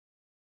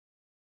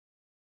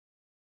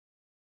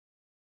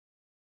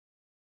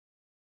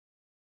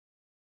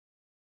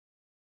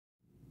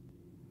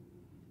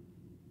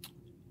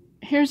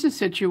Here's a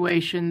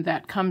situation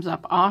that comes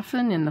up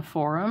often in the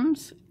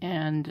forums,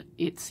 and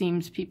it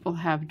seems people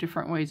have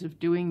different ways of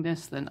doing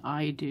this than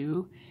I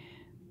do,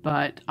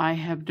 but I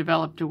have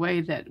developed a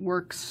way that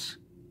works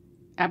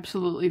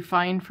absolutely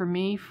fine for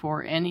me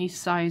for any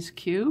size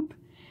cube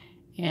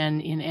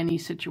and in any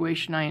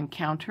situation I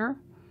encounter.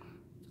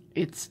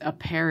 It's a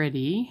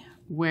parity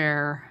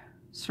where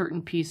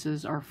certain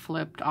pieces are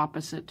flipped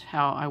opposite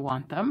how I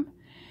want them,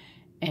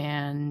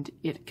 and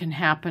it can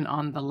happen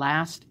on the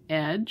last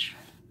edge,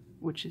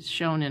 which is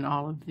shown in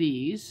all of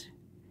these.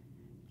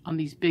 On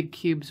these big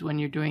cubes, when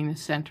you're doing the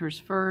centers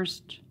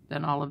first,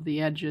 then all of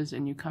the edges,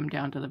 and you come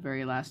down to the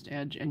very last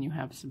edge and you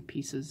have some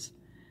pieces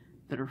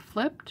that are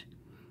flipped.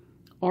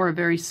 Or a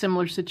very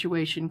similar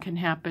situation can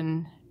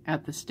happen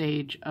at the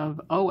stage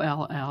of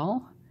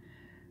OLL,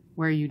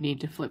 where you need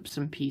to flip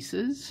some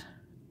pieces.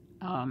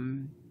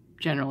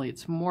 Generally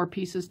it's more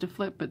pieces to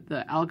flip, but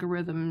the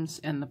algorithms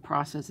and the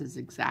process is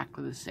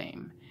exactly the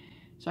same.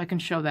 So I can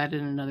show that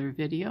in another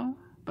video.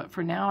 But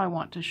for now, I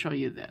want to show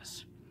you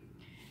this.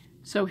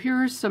 So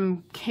here are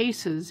some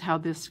cases how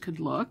this could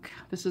look.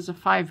 This is a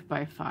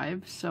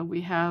 5x5, so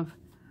we have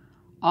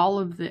all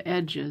of the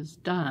edges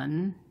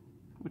done,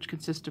 which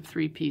consist of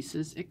 3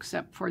 pieces,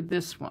 except for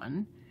this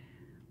one,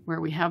 where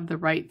we have the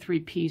right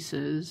 3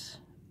 pieces,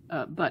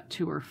 but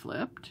 2 are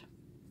flipped.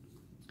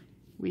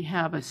 We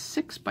have a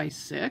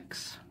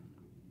 6x6,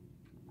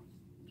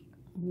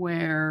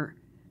 where,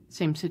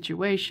 same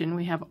situation,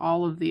 we have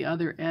all of the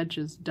other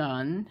edges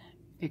done,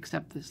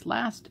 except this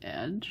last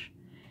edge,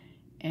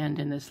 and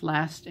in this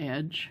last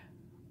edge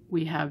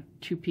we have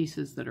 2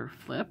 pieces that are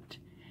flipped.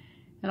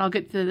 And I'll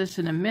get to this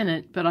in a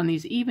minute, but on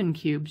these even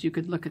cubes you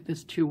could look at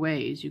this 2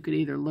 ways. You could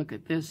either look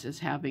at this as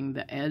having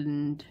the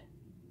end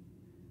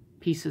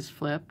pieces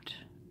flipped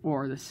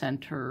or the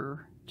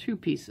center 2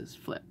 pieces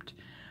flipped.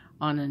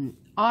 On an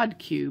odd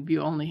cube you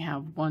only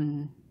have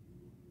one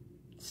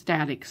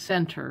static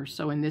center,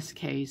 so in this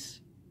case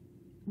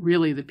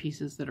really the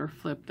pieces that are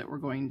flipped that we're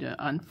going to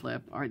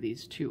unflip are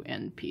these 2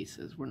 end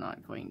pieces. We're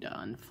not going to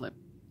unflip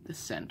the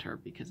center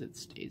because it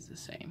stays the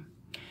same.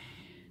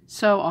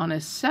 So on a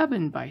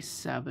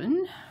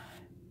 7x7,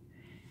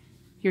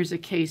 here's a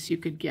case you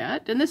could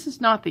get, and this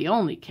is not the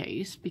only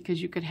case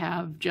because you could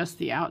have just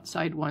the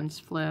outside ones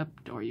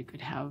flipped, or you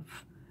could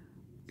have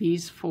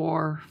these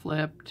 4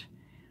 flipped.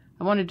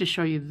 I wanted to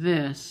show you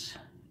this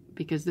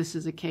because this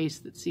is a case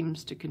that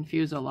seems to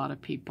confuse a lot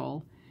of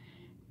people,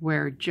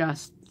 where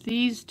just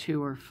these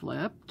 2 are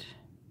flipped.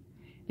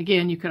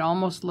 Again, you could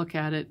almost look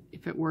at it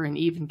if it were an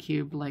even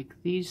cube like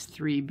these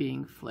 3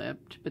 being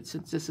flipped, but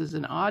since this is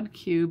an odd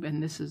cube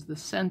and this is the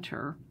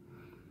center,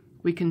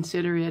 we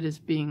consider it as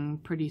being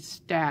pretty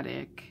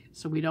static,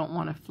 so we don't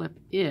want to flip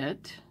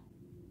it,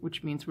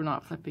 which means we're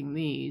not flipping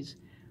these.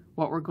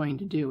 What we're going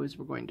to do is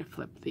we're going to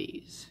flip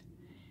these.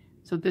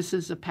 So this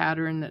is a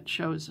pattern that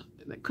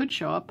could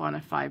show up on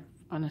a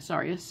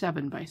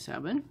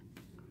 7x7.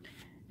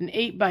 An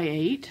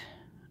 8x8,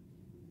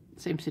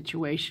 same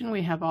situation.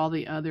 We have all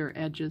the other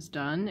edges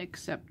done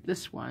except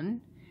this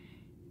one.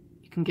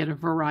 You can get a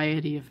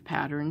variety of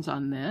patterns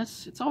on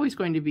this. It's always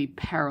going to be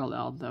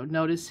parallel though.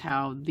 Notice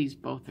how these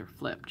both are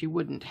flipped. You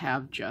wouldn't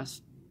have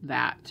just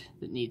that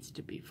needs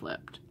to be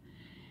flipped.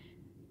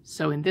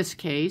 So in this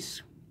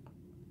case,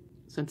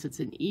 since it's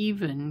an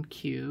even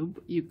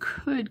cube, you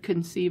could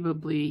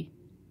conceivably,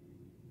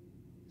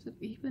 is it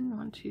even?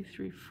 1, 2,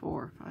 3,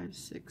 4, 5,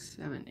 6,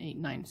 7, 8,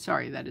 9.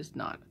 Sorry, that is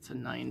not. It's a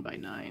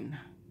 9x9.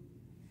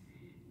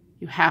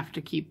 You have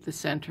to keep the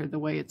center the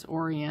way it's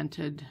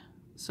oriented,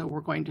 so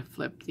we're going to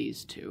flip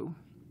these 2.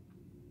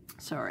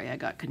 Sorry, I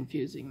got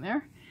confusing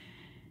there.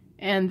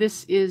 And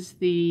this is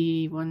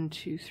the 1,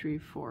 2, 3,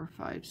 4,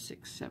 5,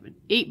 6, 7,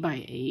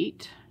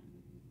 8x8.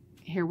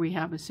 Here we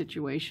have a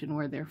situation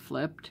where they're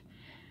flipped.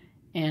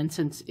 And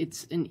since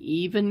it's an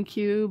even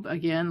cube,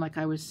 again, like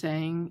I was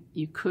saying,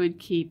 you could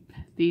keep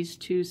these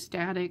 2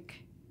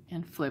 static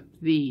and flip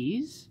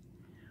these,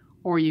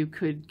 or you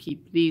could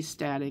keep these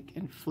static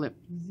and flip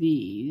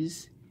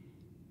these.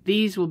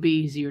 These will be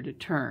easier to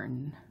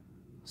turn,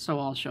 so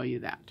I'll show you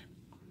that.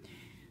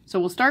 So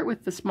we'll start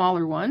with the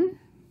smaller one,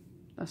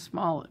 the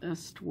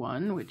smallest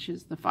one, which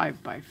is the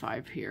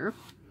 5x5 here.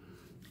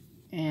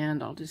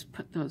 And I'll just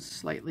put those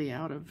slightly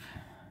out of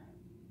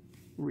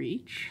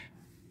reach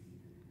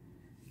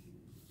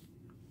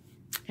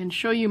and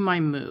show you my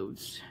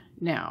moves.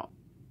 Now,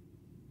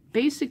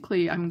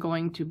 basically I'm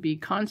going to be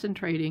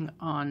concentrating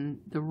on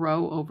the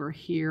row over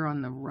here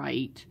on the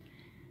right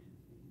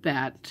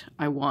that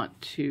I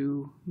want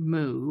to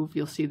move.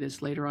 You'll see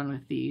this later on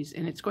with these,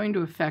 and it's going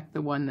to affect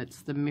the one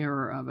that's the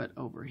mirror of it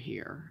over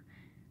here.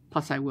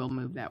 Plus I will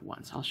move that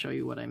once. I'll show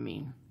you what I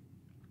mean.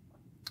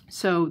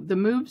 So the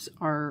moves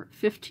are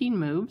 15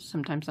 moves.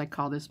 Sometimes I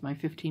call this my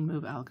 15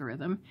 move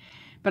algorithm,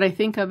 but I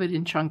think of it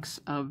in chunks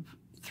of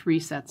 3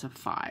 sets of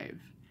 5.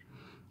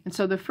 And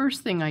so the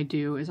first thing I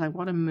do is I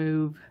want to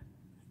move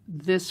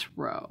this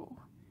row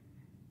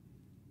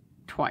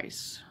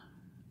twice.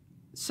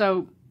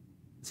 So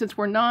since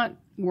we're not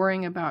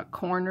worrying about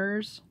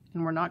corners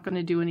and we're not going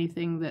to do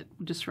anything that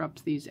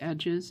disrupts these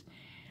edges,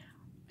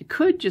 I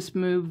could just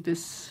move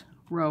this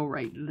row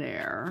right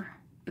there,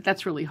 but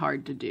that's really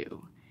hard to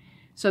do.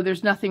 So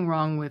there's nothing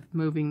wrong with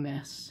moving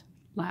this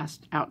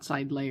last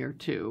outside layer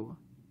too,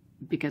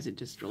 because it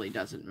just really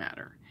doesn't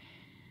matter.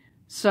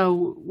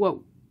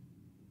 So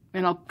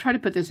and I'll try to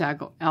put this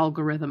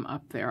algorithm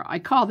up there. I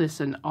call this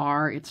an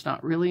R. It's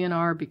not really an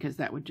R because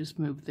that would just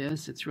move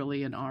this. It's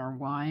really an R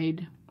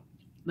wide.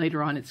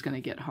 Later on, it's going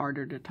to get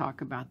harder to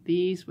talk about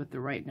these with the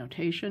right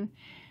notation.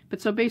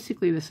 But so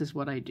basically, this is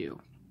what I do.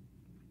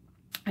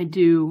 I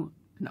do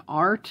an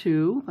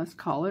R2, let's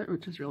call it,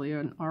 which is really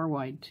an R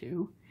wide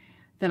 2.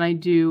 Then I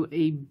do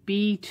a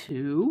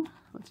B2,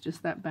 that's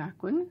just that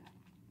back one.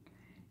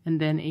 And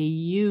then a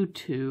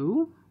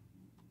U2.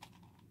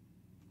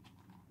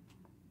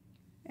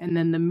 And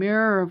then the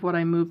mirror of what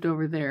I moved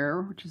over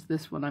there, which is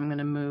this one, I'm going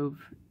to move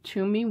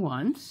to me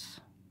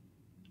once.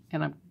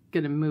 And I'm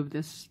going to move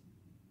this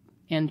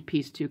end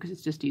piece too, because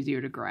it's just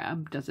easier to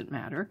grab, doesn't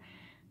matter.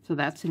 So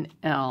that's an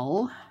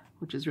L,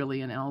 which is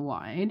really an L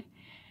wide.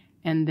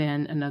 And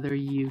then another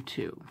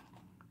U2.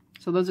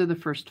 So those are the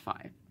first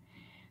 5.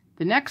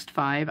 The next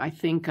 5 I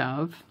think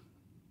of,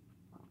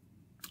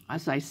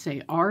 as I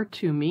say, R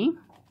to me.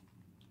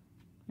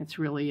 It's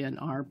really an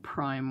R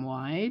prime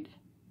wide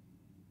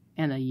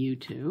and a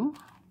U2.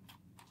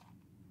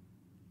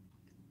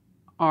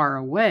 R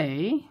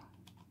away,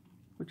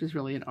 which is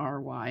really an R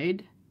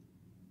wide,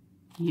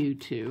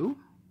 U2.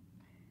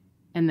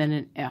 And then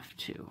an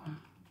F2,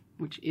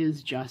 which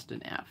is just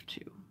an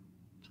F2.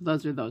 So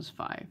those are those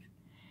 5.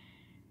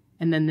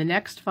 And then the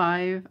next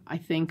 5 I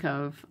think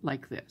of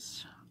like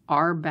this.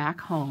 R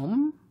back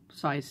home,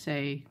 so I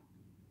say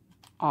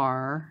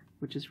R,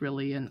 which is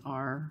really an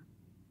R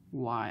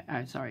wide,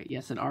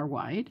 an R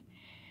wide,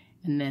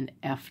 and then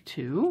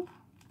F2,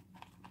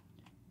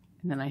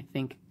 and then I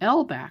think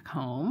L back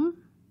home,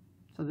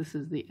 so this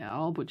is the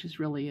L, which is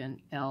really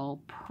an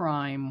L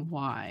prime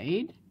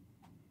wide,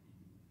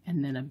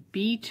 and then a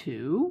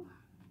B2,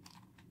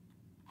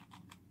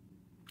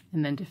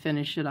 and then to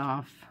finish it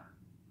off,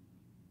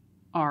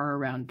 R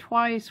around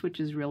twice, which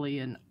is really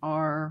an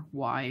R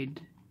wide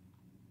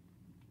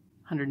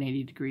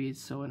 180 degrees,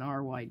 so an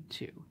R wide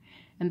 2.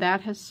 And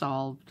that has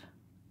solved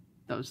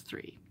those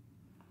 3.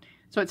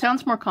 So it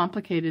sounds more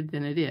complicated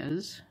than it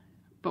is,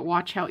 but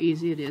watch how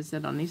easy it is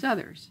then on these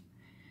others.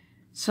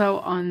 So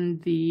on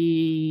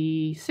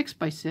the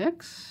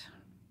 6x6,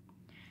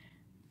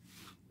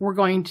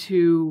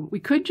 we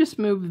could just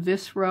move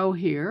this row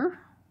here,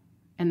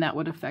 and that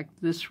would affect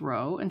this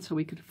row, and so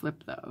we could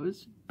flip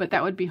those, but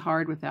that would be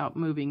hard without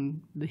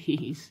moving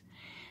these.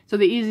 So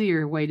the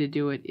easier way to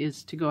do it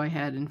is to go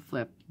ahead and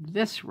flip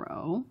this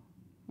row,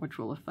 which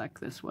will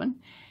affect this one,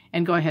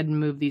 and go ahead and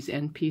move these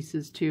end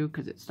pieces too,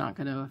 because it's not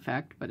going to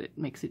affect, but it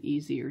makes it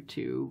easier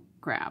to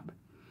grab.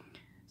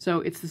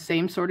 So it's the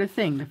same sort of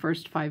thing. The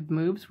first 5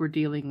 moves, we're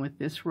dealing with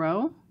this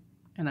row,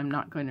 and I'm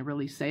not going to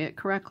really say it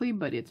correctly,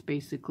 but it's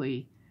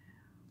basically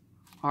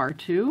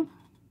R2,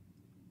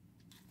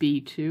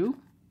 B2,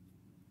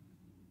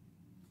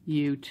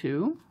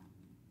 U2,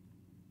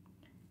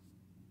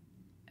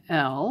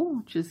 L,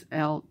 which is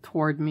L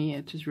toward me,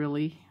 which is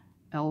really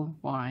L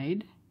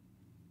wide,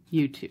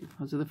 U2.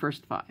 Those are the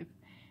first 5.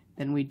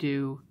 Then we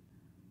do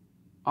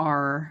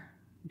R,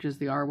 which is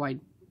the R wide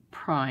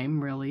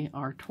prime, really,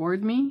 R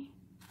toward me,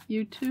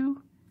 U2,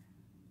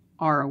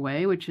 R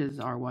away, which is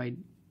R wide,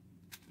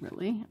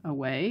 really,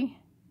 away,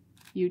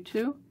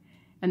 U2,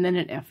 and then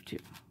an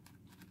F2.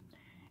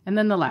 And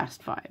then the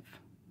last 5.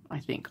 I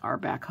think R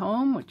back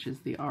home, which is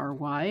the R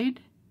wide,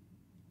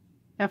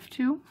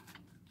 F2.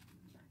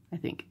 I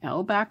think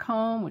L back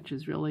home, which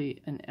is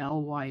really an L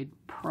wide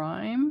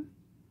prime,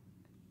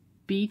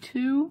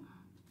 B2,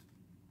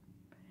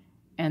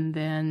 and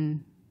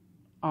then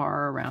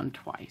R around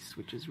twice,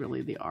 which is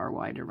really the R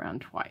wide around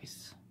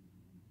twice.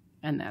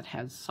 And that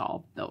has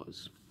solved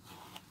those.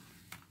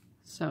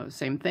 So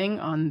same thing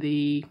on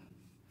the,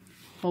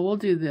 well, we'll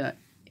do the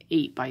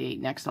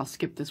 8x8 next. I'll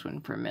skip this one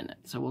for a minute.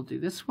 So we'll do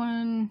this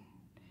one.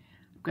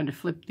 I'm going to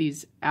flip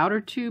these outer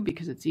 2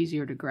 because it's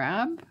easier to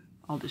grab.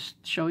 I'll just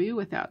show you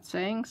without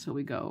saying. So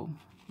we go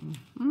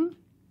B2,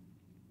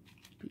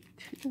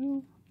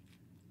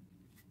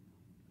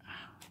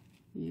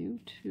 U2,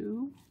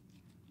 to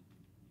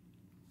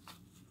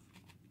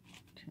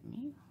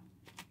me,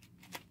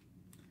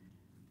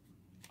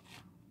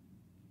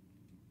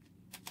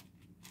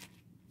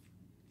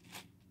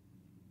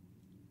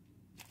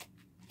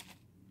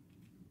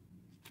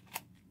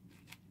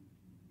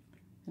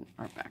 and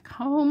R back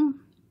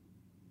home,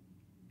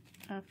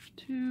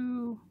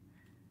 F2,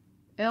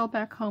 L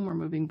back home. We're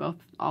moving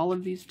all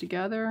of these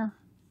together,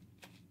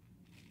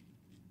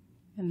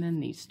 and then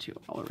these 2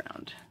 all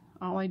around.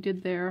 All I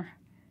did there,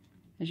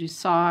 as you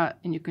saw,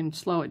 and you can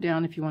slow it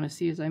down if you want to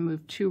see, is I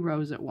moved 2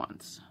 rows at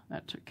once.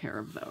 That took care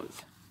of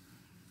those.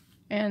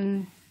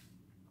 And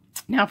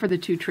now for the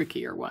 2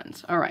 trickier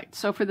ones. All right,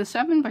 so for the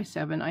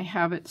 7x7, I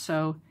have it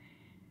so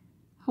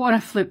I want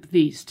to flip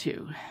these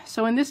 2.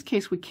 So in this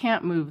case, we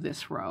can't move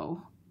this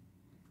row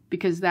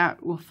because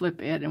that will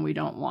flip it and we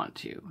don't want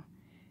to.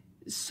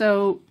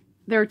 So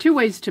There are two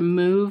ways to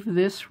move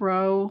this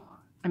row.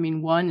 I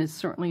mean, one is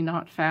certainly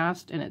not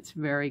fast and it's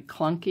very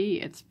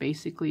clunky. It's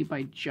basically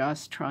by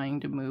just trying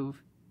to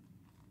move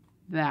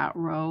that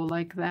row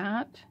like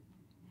that.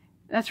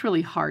 That's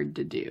really hard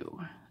to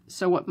do.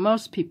 So what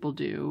most people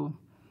do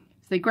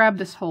is they grab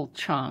this whole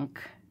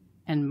chunk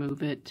and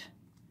move it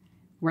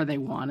where they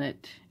want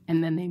it,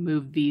 and then they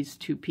move these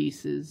two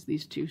pieces,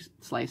 these two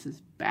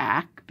slices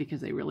back because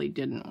they really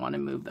didn't want to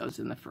move those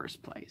in the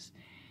first place.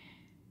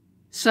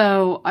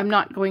 So I'm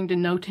not going to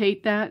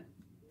notate that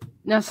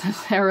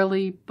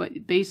necessarily,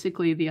 but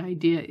basically the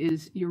idea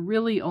is you're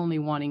really only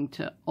wanting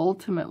to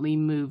ultimately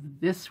move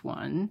this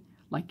one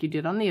like you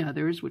did on the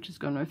others, which is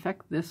going to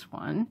affect this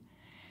one,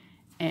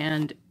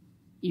 and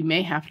you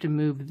may have to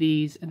move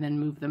these and then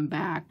move them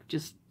back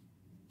just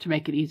to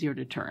make it easier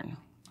to turn.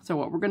 So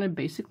what we're going to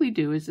basically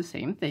do is the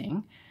same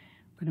thing.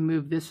 We're going to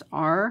move this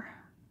R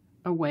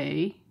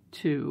away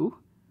to,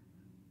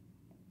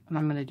 and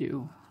I'm going to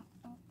do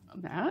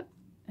that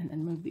and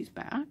then move these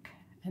back,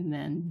 and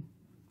then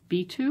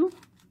B2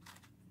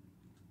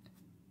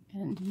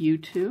 and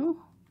U2. I'm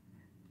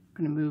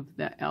going to move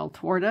the L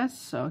toward us.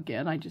 So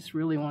again, I just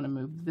really want to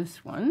move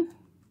this one.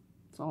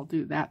 So I'll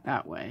do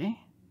that way,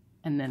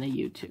 and then a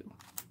U2.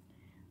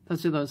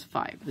 Those are those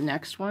 5. The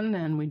next one,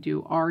 then we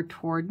do R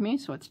toward me,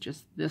 so it's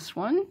just this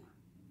one.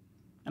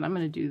 And I'm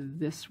going to do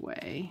this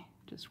way,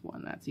 just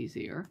one, that's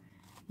easier.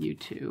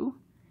 U2.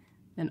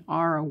 Then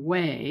R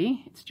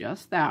away, it's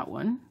just that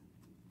one.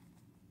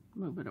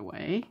 Move it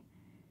away.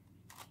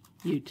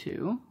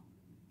 U2.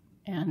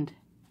 And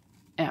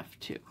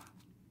F2.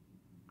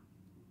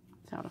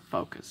 It's out of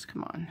focus,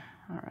 come on.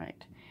 All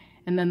right.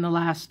 And then the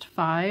last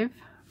 5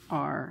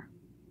 are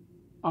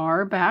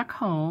R back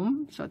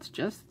home, so it's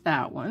just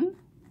that one.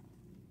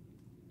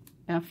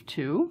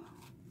 F2.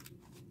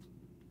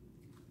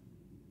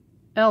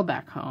 L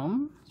back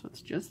home, so it's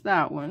just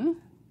that one.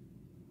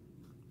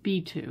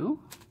 B2.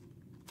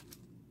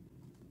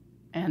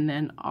 And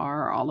then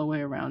R all the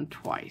way around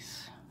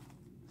twice.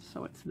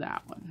 So it's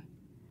that one.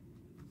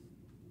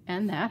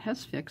 And that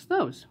has fixed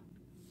those.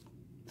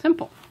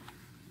 Simple.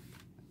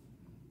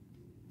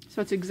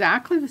 So it's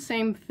exactly the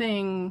same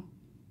thing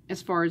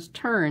as far as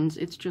turns,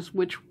 it's just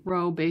which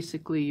row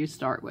basically you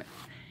start with.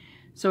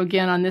 So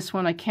again, on this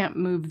one, I can't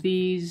move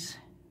these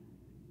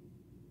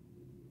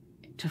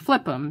to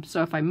flip them,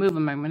 so if I move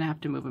them, I'm going to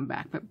have to move them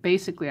back. But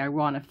basically, I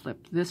want to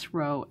flip this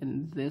row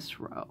and this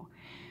row.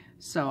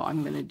 So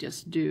I'm going to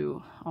just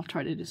do, I'll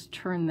try to just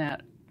turn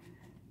that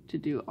to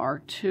do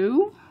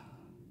R2.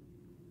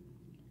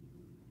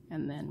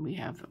 And then we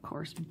have, of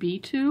course,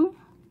 B2,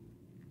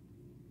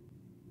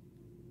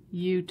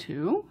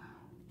 U2,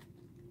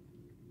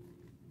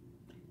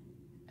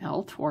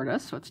 L toward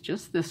us, so it's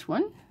just this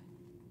one,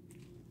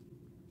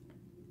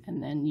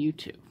 and then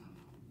U2.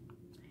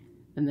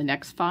 Then the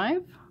next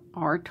 5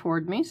 are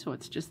toward me, so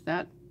it's just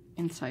that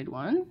inside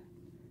one,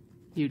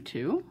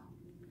 U2,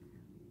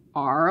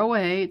 R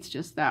away, it's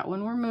just that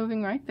one we're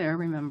moving right there,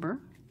 remember,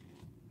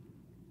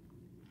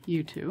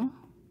 U2,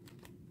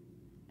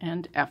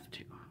 and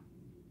F2.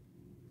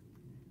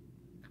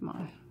 Come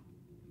on.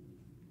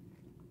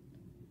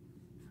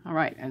 All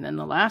right, and then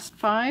the last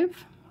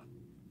 5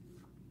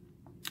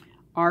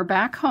 are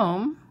back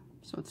home,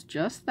 so it's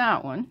just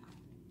that one,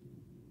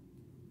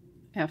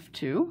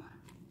 F2,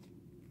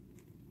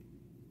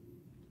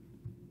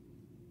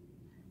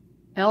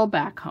 L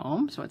back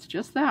home, so it's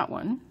just that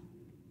one,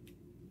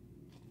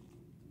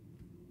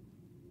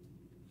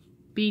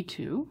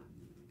 B2,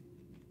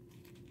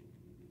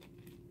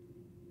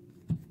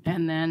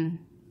 and then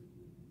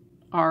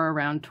R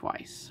around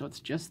twice, so it's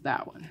just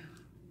that one.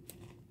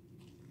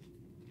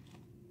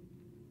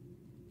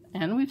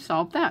 And we've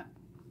solved that.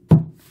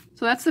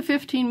 So that's the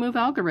 15 move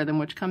algorithm,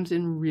 which comes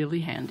in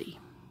really handy.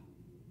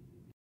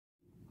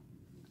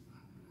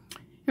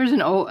 Here's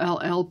an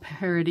OLL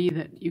parity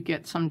that you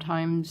get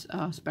sometimes,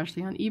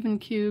 especially on even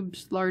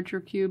cubes,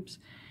 larger cubes.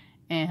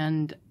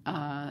 And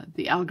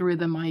the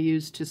algorithm I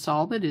use to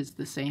solve it is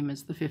the same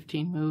as the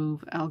 15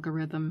 move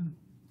algorithm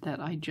that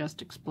I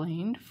just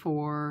explained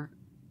for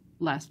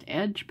last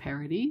edge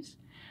parities.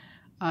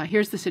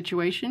 Here's the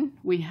situation.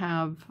 We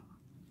have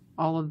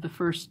all of the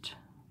first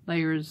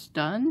layers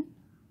done,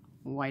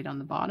 white on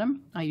the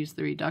bottom. I use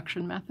the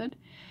reduction method.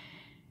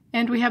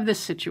 And we have this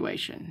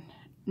situation.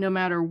 No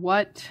matter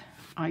what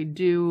I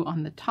do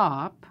on the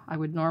top, I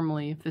would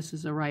normally, if this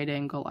is a right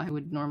angle, I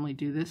would normally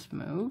do this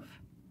move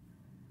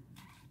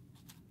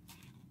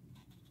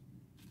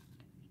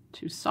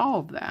to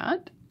solve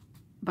that,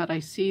 but I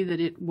see that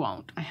it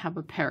won't. I have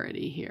a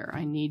parity here.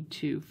 I need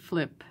to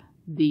flip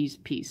these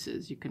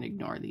pieces. You can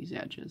ignore these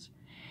edges.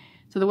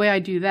 So the way I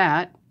do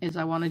that is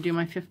I want to do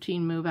my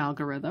 15 move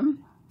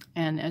algorithm.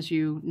 And as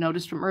you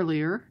noticed from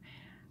earlier,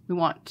 we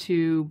want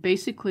to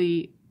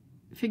basically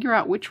figure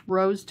out which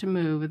rows to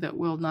move that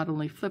will not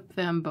only flip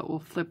them, but will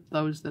flip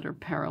those that are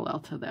parallel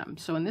to them.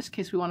 So in this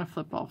case, we want to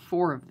flip all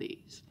 4 of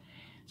these.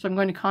 So I'm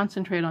going to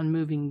concentrate on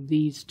moving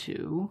these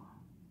 2,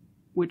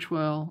 which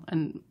will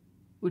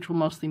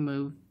mostly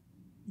move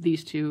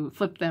these 2,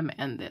 flip them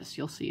and this,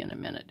 you'll see in a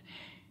minute.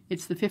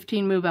 It's the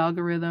 15-move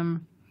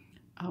algorithm.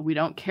 We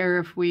don't care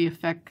if we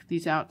affect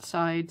these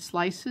outside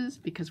slices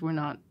because we're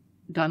not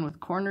done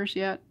with corners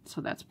yet, so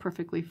that's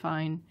perfectly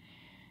fine.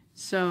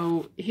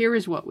 So here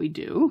is what we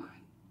do.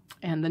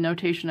 And the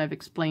notation I've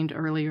explained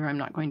earlier, I'm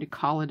not going to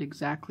call it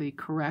exactly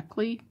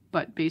correctly,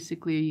 but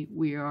basically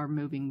we are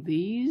moving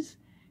these.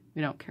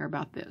 We don't care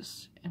about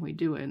this. And we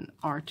do an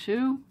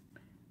R2,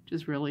 which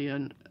is really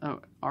an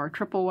R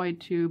triple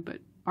wide 2, but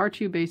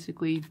R2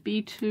 basically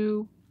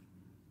B2,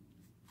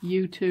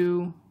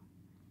 U2,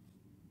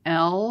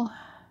 L,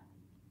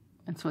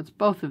 and so it's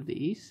both of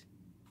these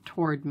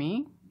toward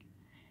me,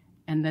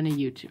 and then a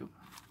U2.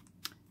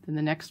 Then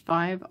the next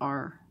 5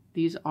 are,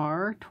 these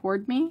are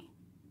toward me,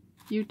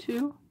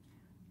 U2,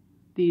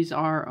 these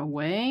are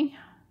away,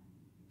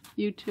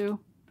 U2,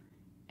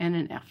 and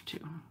an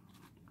F2.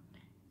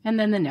 And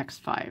then the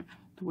next 5,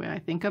 the way I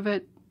think of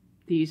it,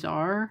 these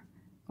are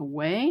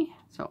away,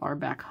 so R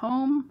back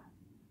home,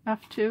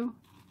 F2,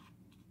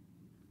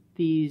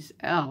 these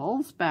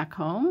L's back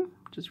home,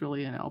 which is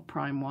really an L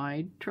prime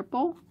wide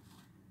triple,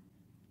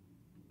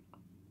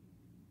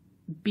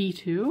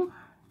 B2,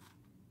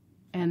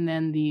 and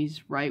then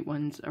these right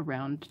ones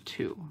around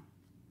 2.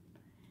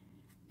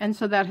 And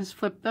so that has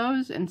flipped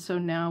those, and so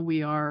now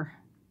we are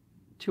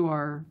to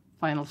our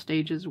final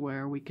stages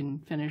where we can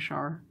finish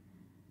our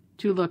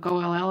 2-look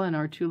OLL and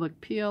our 2-look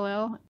PLL.